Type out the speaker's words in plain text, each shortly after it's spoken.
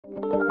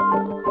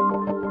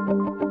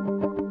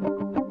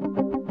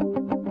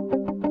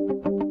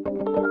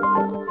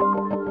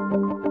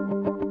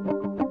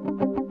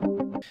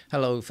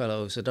Hello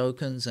fellow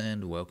Sudokans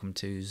and welcome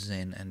to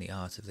Zen and the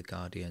Art of the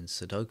Guardian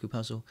Sudoku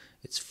Puzzle.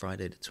 It's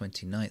Friday the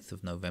 29th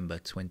of November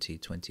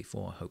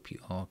 2024. I hope you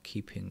are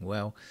keeping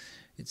well.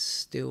 It's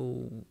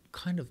still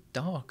kind of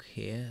dark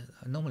here.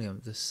 Normally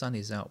the sun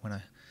is out when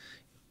I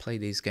play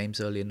these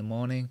games early in the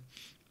morning.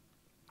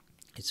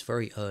 It's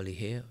very early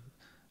here.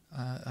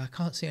 I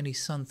can't see any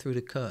sun through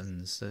the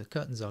curtains. The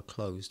curtains are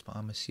closed, but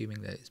I'm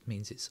assuming that it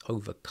means it's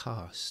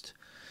overcast.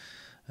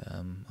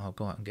 I'll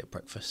go out and get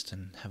breakfast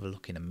and have a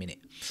look in a minute.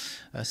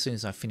 As soon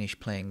as I finish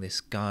playing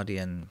this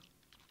Guardian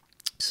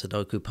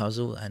Sudoku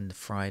puzzle, and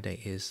Friday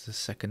is the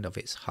second of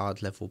its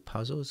hard level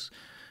puzzles.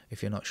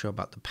 If you're not sure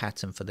about the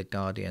pattern for the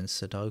Guardian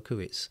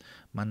Sudoku, it's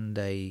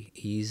Monday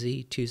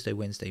easy, Tuesday,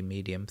 Wednesday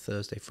medium,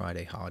 Thursday,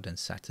 Friday hard, and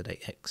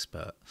Saturday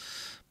expert.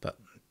 But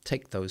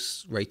take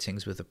those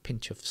ratings with a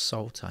pinch of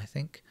salt, I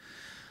think.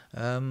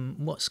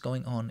 What's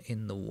going on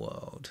in the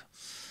world?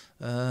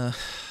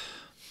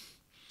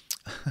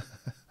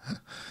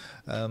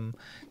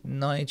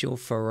 Nigel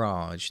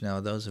Farage. Now,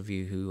 those of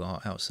you who are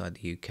outside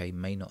the UK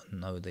may not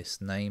know this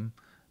name,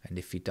 and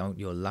if you don't,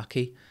 you're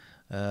lucky.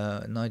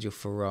 Nigel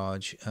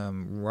Farage,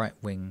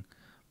 right-wing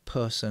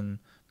person,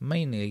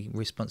 mainly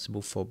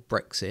responsible for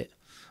Brexit.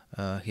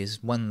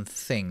 His one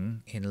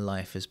thing in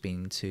life has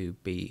been to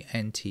be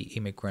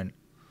anti-immigrant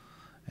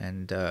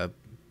and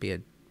be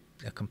a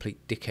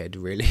complete dickhead,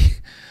 really.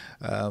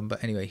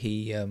 But anyway,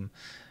 he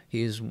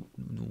is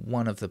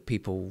one of the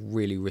people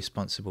really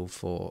responsible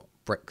for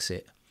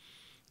Brexit,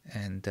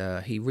 and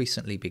he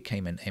recently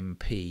became an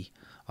MP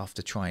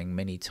after trying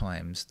many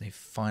times. They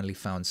finally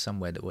found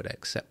somewhere that would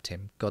accept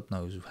him. God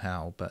knows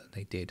how, but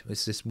they did.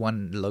 It's this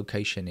one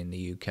location in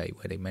the UK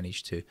where they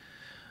managed to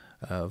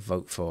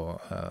vote for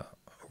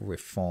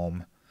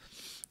reform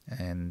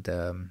and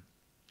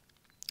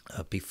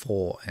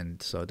before,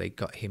 and so they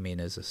got him in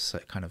as a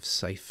kind of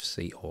safe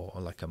seat, or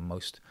like a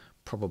most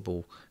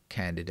probable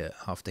candidate,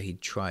 after he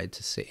tried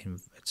to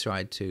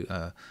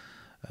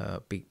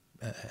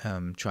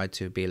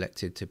be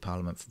elected to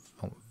Parliament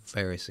on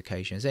various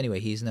occasions. Anyway,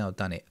 he's now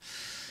done it,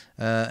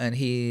 and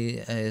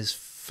he is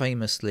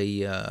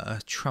famously a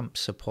Trump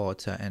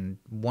supporter and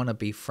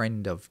wannabe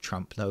friend of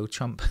Trump. Though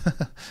Trump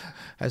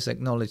has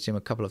acknowledged him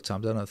a couple of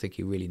times, I don't think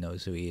he really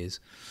knows who he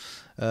is.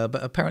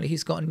 But apparently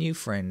he's got a new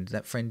friend.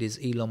 That friend is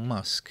Elon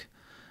Musk.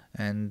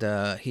 And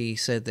he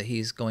said that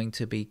he's going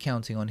to be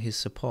counting on his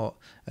support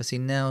as he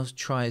now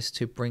tries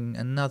to bring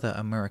another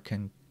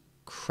American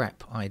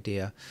crap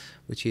idea,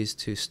 which is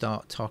to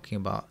start talking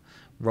about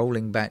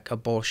rolling back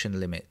abortion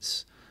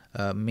limits,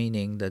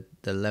 meaning that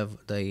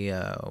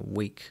the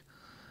week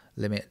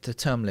limit, the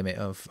term limit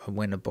of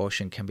when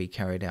abortion can be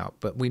carried out.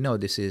 But we know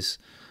this is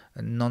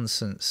a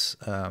nonsense,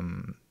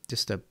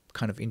 just a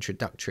kind of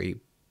introductory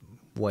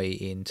way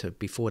into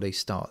before they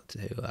start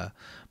to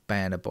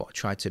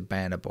try to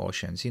ban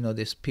abortions. You know,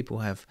 this people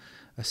have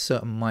a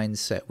certain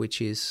mindset which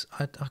is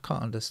I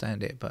can't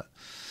understand it, but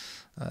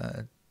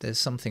there's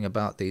something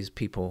about these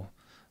people.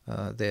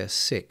 They're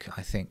sick.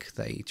 I think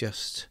they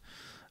just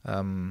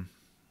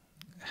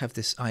have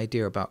this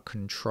idea about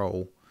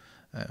controlling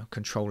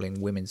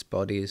women's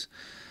bodies.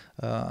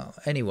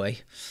 Anyway,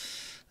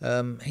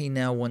 he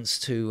now wants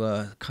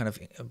to kind of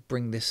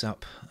bring this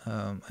up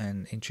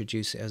and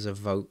introduce it as a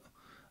vote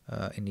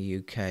in the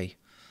UK.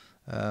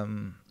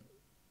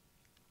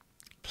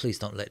 Please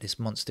don't let this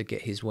monster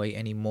get his way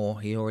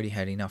anymore. He already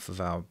had enough of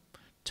our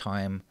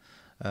time.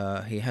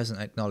 He hasn't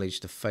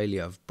acknowledged the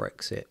failure of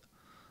Brexit,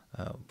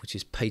 which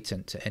is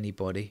patent to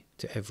anybody,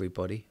 to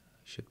everybody,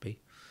 should be.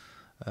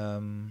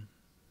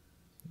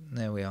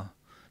 There we are.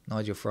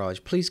 Nigel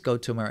Farage, please go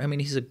to America. I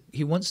mean,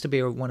 he wants to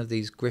be one of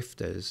these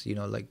grifters, you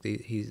know, like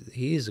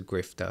he is a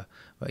grifter,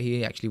 but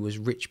he actually was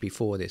rich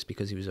before this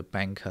because he was a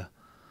banker.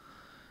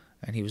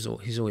 And he's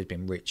always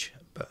been rich,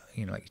 but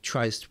you know, like, he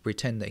tries to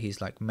pretend that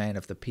he's like man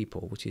of the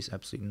people, which is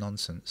absolute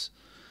nonsense.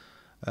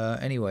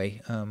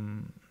 Anyway,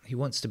 he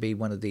wants to be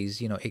one of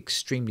these, you know,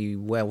 extremely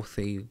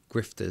wealthy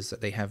grifters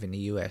that they have in the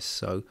US.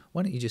 So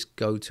why don't you just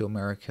go to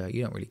America?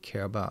 You don't really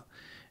care about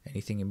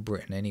anything in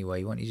Britain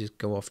anyway. Why don't you just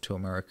go off to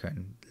America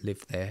and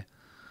live there?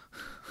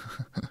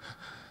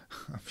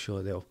 I'm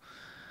sure they'll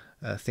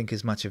think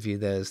as much of you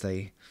there as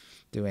they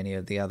do any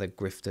of the other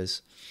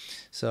grifters.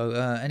 So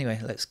anyway,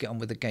 let's get on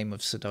with the game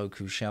of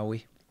Sudoku, shall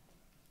we?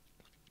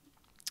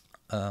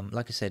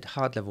 Like I said,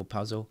 hard level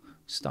puzzle.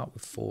 Start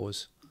with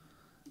 4s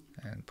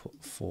and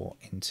put 4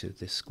 into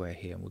this square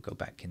here, and we'll go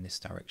back in this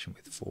direction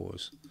with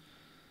 4s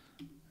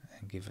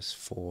and give us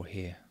 4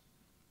 here.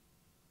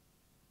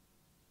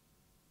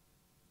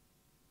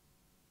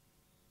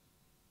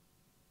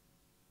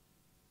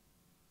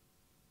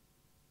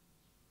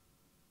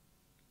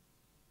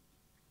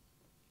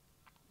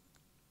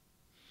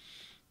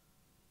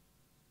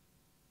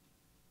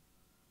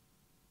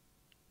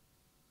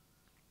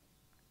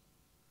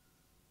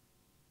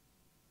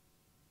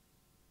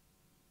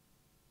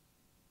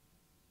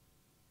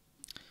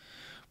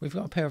 We've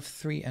got a pair of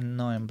 3 and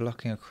 9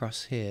 blocking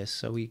across here,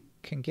 so we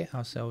can get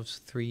ourselves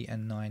 3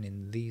 and 9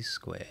 in these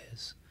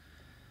squares.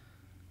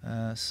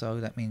 So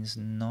that means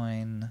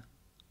 9...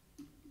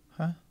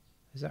 Huh?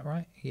 Is that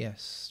right?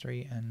 Yes,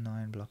 3 and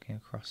 9 blocking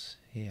across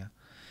here.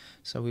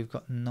 So we've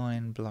got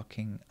 9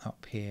 blocking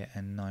up here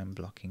and 9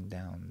 blocking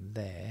down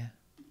there.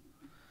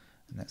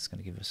 And that's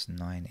going to give us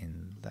 9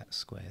 in that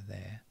square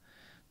there.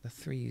 The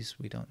 3s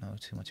we don't know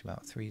too much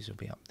about. 3s will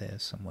be up there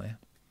somewhere.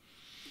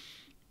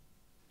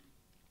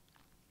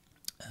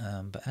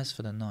 But as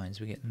for the 9s,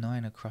 we get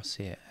 9 across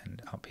here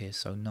and up here.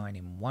 So 9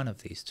 in one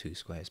of these two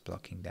squares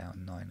blocking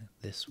down. 9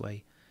 this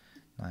way,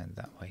 9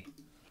 that way.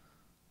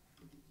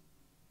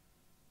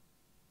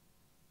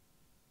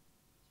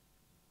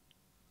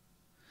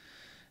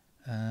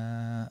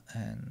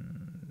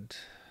 And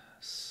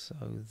so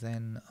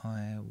then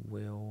I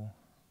will,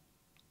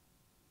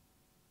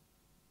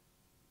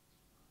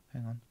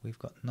 hang on, we've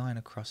got 9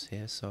 across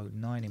here, so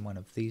 9 in one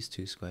of these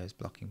two squares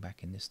blocking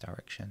back in this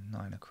direction,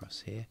 9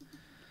 across here,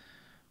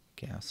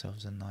 get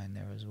ourselves a 9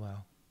 there as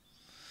well.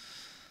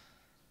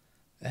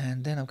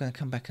 And then I'm going to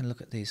come back and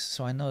look at these.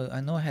 So I know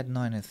I had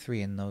 9 and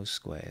 3 in those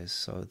squares,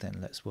 so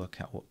then let's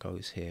work out what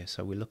goes here.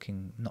 So we're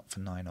looking not for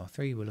 9 or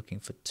 3, we're looking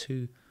for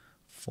 2,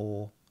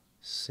 4,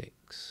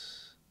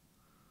 6,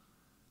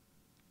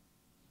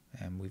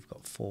 and we've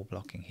got 4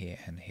 blocking here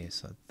and here,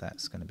 so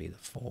that's going to be the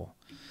 4,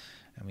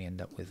 and we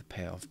end up with a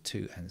pair of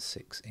 2 and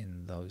 6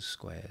 in those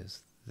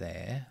squares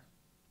there.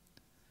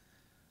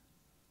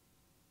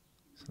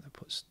 So that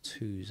puts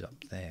 2s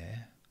up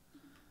there.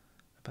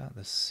 About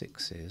the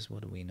 6s,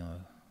 what do we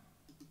know?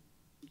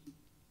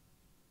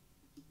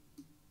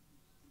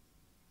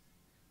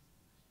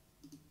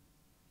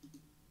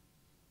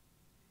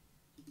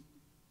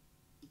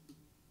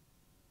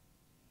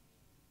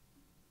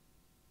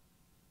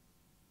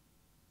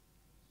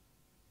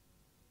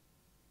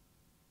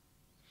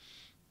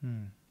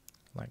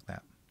 Like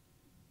that.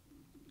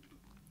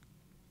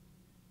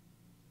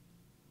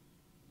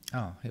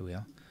 Oh, here we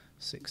are.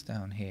 6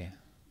 down here.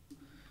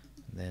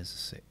 And there's a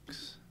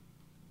 6.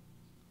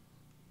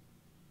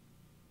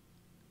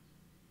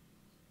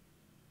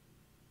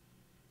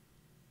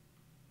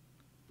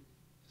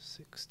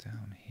 Six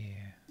down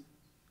here.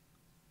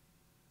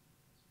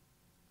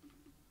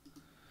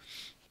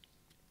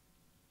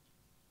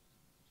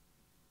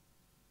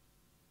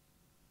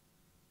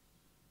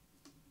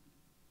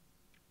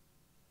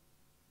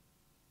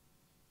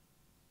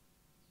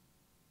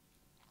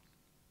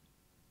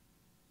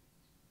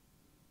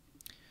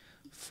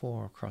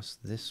 Four across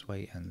this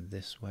way and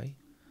this way,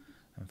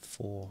 and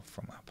 4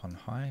 from up on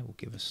high will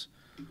give us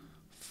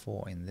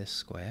 4 in this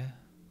square.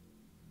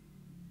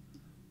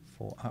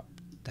 4 up,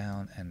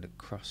 down, and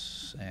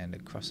across, and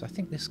across. I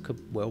think this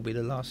could well be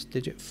the last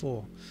digit,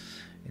 4.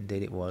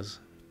 Indeed it was.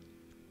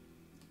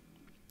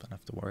 Don't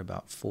have to worry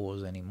about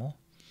 4s anymore.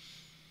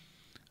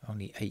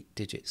 Only 8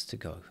 digits to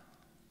go.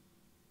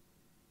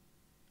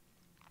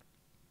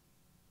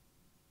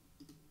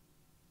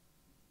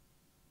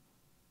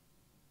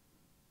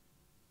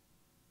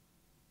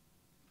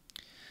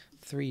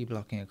 Three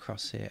blocking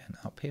across here and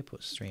up here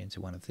puts 3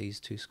 into one of these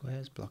two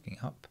squares, blocking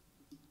up.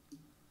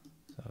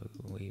 So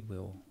we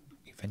will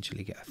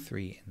eventually get a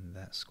 3 in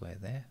that square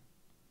there.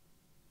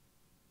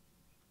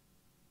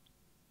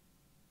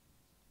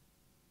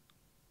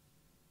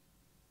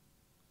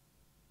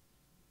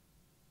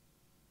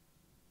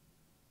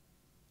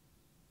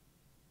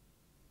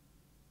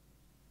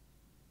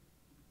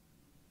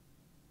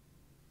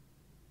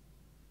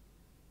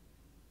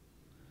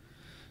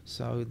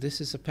 So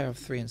this is a pair of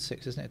 3 and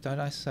 6, isn't it? Don't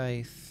I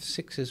say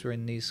 6s were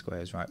in these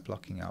squares, right,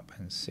 blocking up,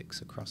 and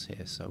 6 across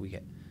here, so we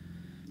get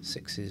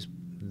 6s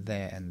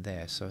there and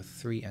there. So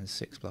 3 and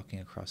 6 blocking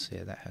across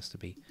here, that has to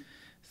be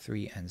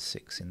 3 and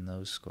 6 in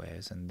those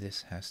squares, and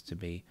this has to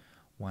be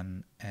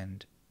 1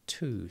 and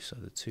 2. So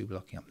the 2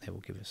 blocking up there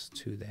will give us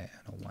 2 there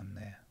and a 1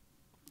 there.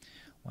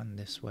 1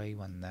 this way,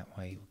 1 that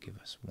way will give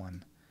us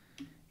 1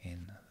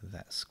 in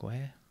that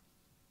square.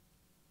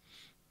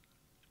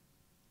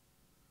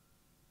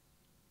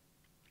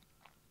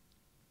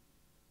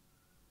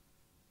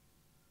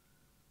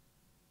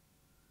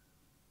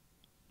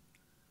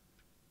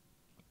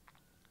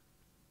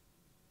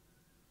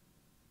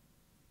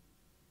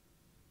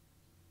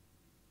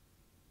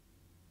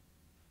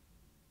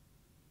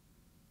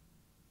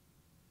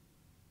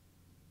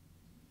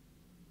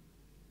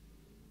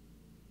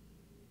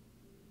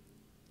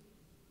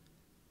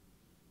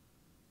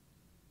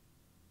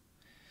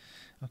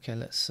 Okay,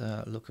 let's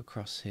look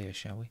across here,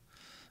 shall we?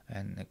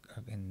 And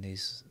in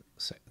this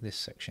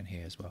section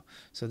here as well.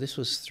 So this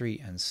was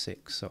 3 and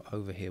 6. So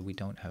over here we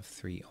don't have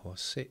 3 or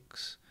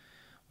 6.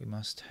 We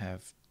must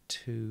have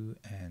 2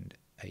 and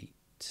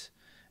 8.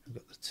 We've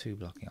got the 2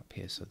 blocking up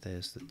here. So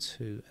there's the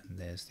 2 and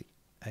there's the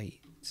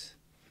 8.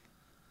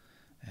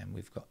 And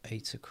we've got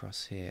 8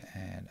 across here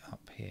and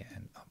up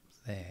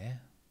there.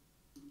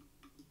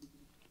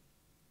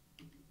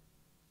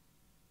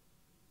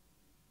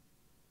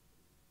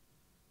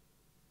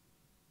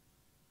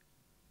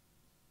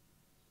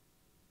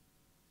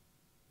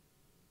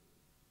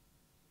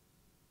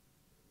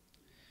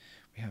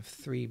 We have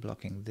 3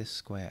 blocking this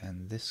square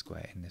and this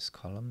square in this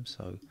column,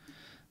 so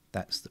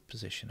that's the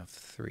position of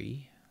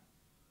 3.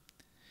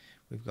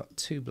 we've got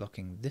 2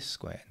 blocking this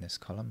square in this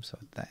column, so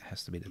that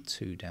has to be the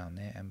 2 down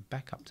there, and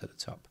back up to the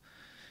top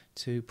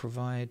to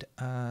provide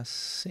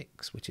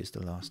 6, which is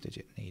the last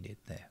digit needed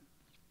there.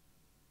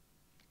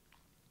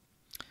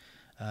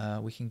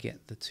 We can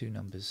get the 2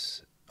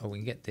 numbers, or we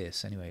can get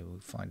this anyway. We'll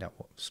find out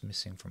what's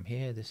missing from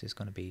here. This is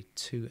going to be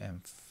 2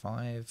 and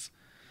 5.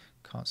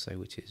 Can't say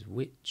which is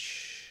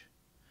which.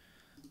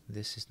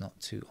 This is not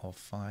 2 or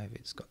 5,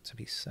 it's got to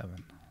be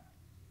 7.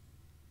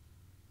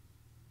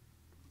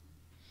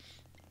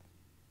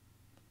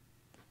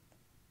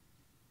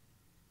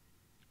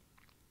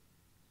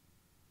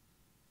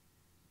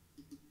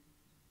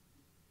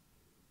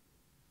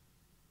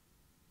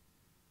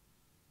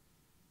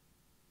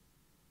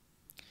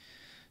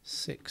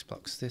 Six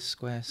blocks this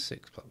square,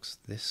 6 blocks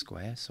this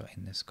square, so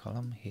in this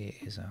column here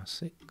is our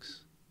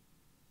 6.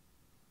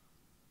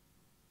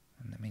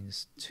 And that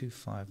means 2,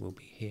 5 will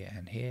be here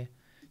and here.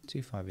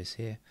 2, 5 is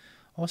here.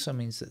 Also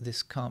means that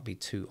this can't be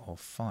 2 or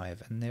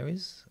 5, and there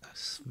is a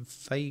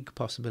vague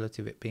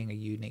possibility of it being a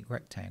unique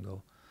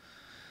rectangle.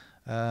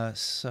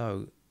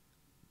 So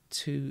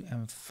 2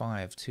 and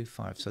 5, 2,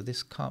 5. So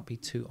this can't be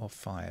 2 or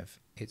 5.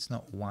 It's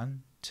not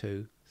 1,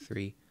 2,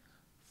 3,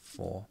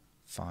 4,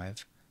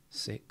 5,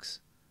 6.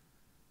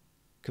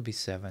 Could be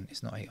 7.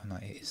 It's not 8 or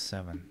 9. It is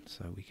 7.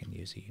 So we can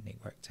use a unique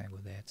rectangle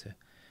there to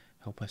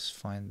help us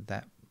find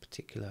that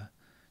particular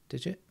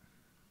digit.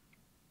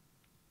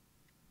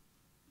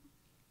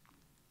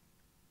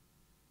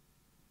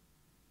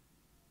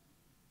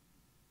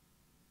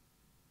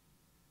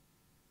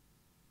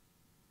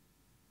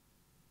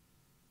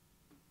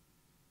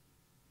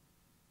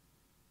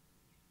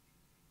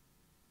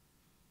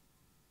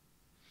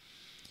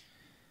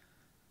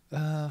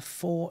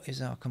 Four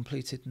is our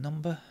completed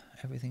number.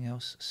 Everything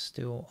else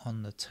still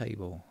on the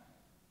table.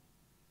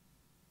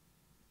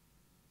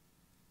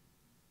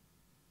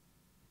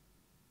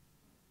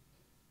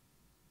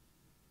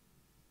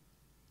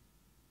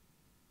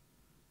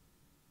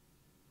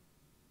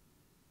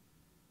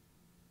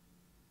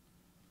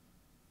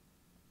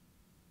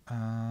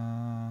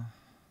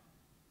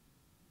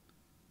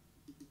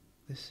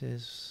 This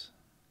is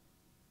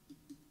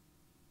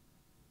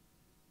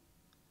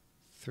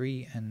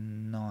 3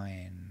 and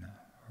 9,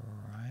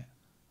 right?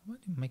 I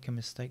didn't make a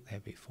mistake there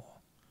before.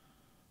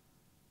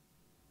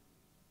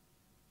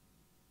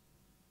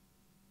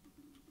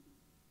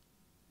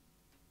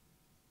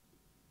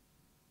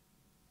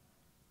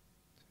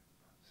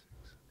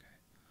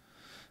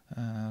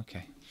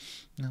 Okay.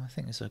 No, I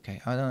think it's okay.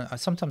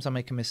 Sometimes I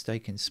make a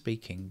mistake in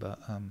speaking, but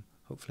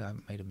hopefully I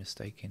haven't made a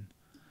mistake in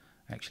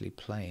actually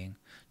playing.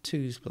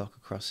 2's block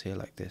across here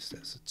like this.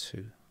 That's a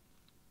 2.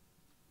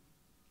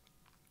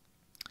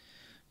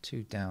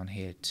 2 down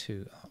here,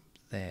 2 up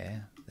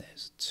there.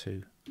 There's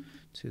 2.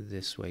 2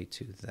 this way,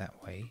 2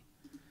 that way.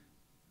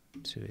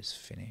 2 is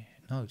finished.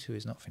 No, 2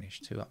 is not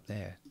finished. 2 up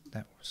there.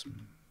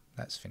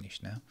 That's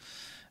finished now.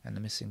 And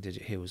the missing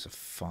digit here was a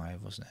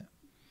 5, wasn't it?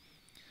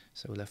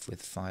 So we're left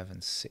with 5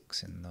 and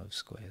 6 in those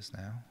squares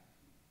now.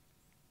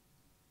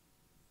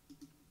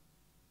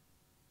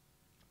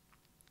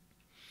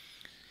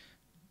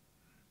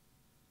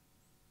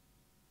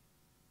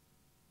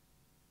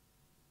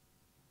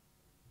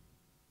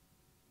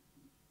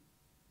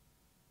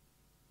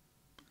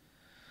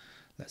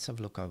 Let's have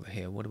a look over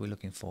here. What are we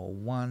looking for?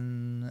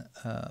 1,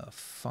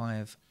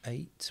 5,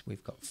 8.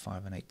 We've got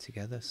 5 and 8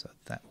 together, so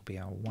that will be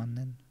our 1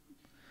 then.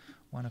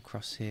 1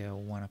 across here,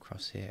 1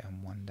 across here,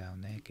 and 1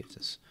 down there gives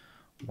us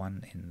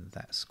 1 in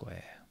that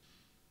square.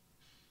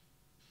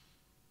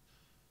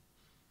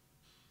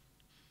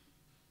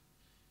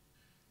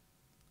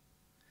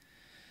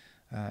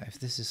 If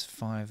this is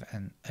 5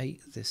 and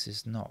 8, this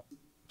is not.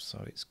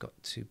 So it's got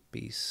to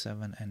be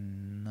 7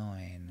 and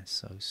 9.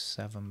 So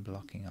 7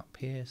 blocking up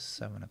here,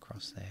 7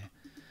 across there.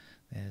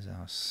 There's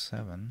our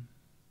 7.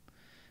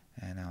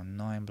 And our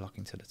 9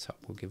 blocking to the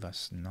top will give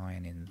us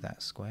 9 in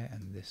that square.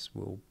 And this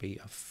will be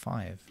a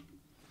 5.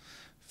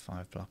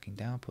 5 blocking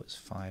down puts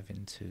 5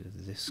 into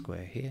this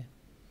square here.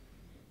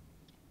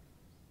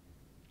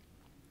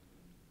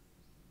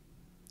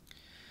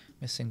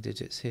 Missing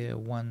digits here,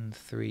 1,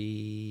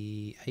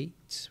 3,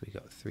 8. We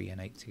got 3 and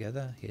 8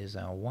 together. Here's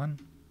our 1.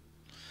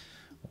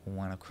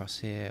 1 across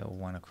here,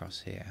 1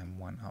 across here, and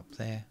 1 up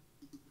there.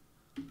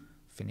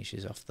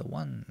 Finishes off the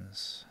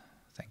 1s.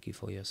 Thank you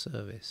for your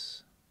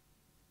service.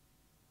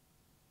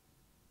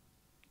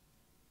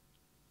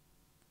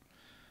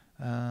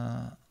 We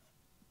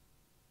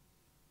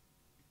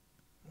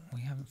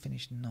haven't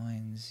finished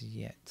 9s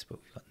yet,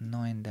 but we've got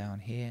 9 down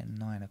here,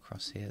 9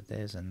 across here.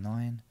 There's a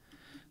 9.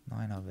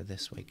 9 over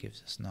this way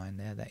gives us 9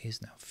 there. That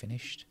is now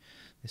finished.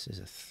 This is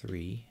a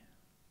 3.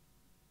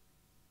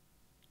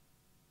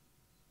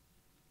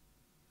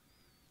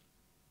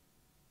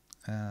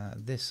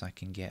 This I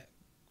can get,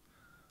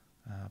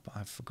 but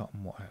I've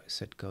forgotten what I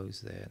said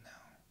goes there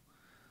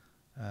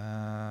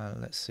now.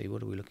 Let's see,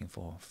 what are we looking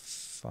for?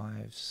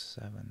 5,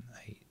 7,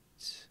 8.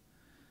 Is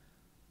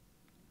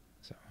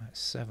that right?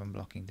 7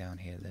 blocking down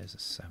here, there's a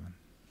 7.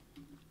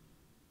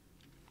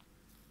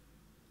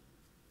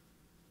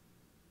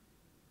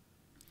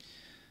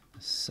 A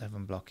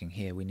 7 blocking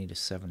here. We need a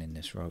 7 in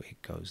this row.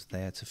 It goes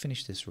there. To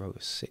finish this row,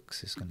 a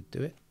 6 is going to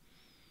do it.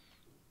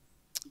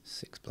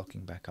 6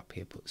 blocking back up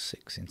here. Put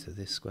 6 into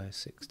this square.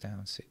 6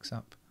 down, 6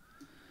 up.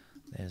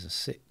 There's a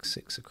 6.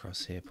 6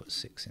 across here. Put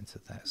 6 into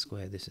that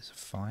square. This is a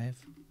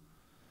 5.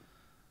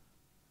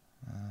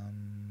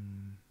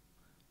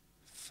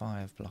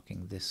 5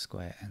 blocking this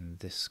square and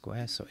this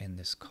square. So in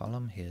this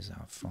column, here's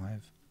our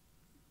 5.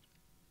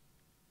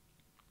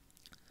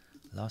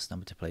 Last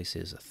number to place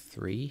is a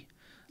 3.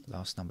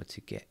 Last number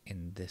to get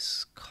in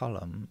this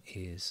column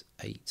is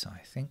 8, I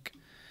think.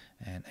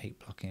 And 8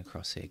 blocking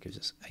across here gives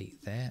us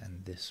 8 there,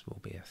 and this will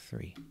be a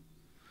 3.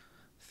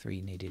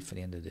 3 needed for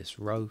the end of this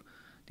row.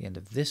 The end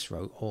of this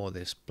row, or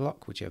this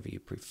block, whichever you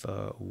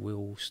prefer,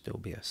 will still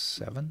be a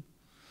 7.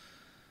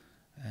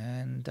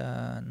 And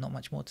not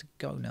much more to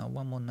go now.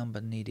 One more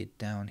number needed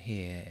down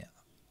here.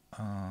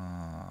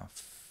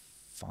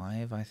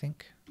 5, I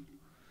think.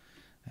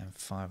 And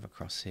 5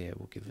 across here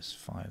will give us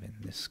 5 in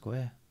this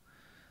square.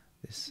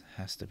 This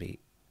has to be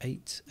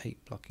 8.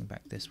 8 blocking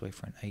back this way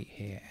for an 8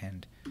 here,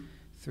 and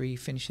 3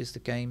 finishes the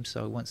game.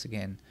 So once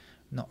again,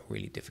 not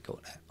really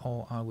difficult at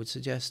all, I would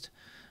suggest.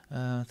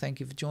 Thank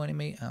you for joining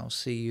me. I'll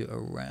see you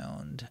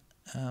around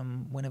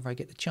whenever I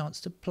get the chance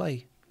to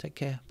play. Take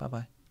care. Bye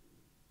bye.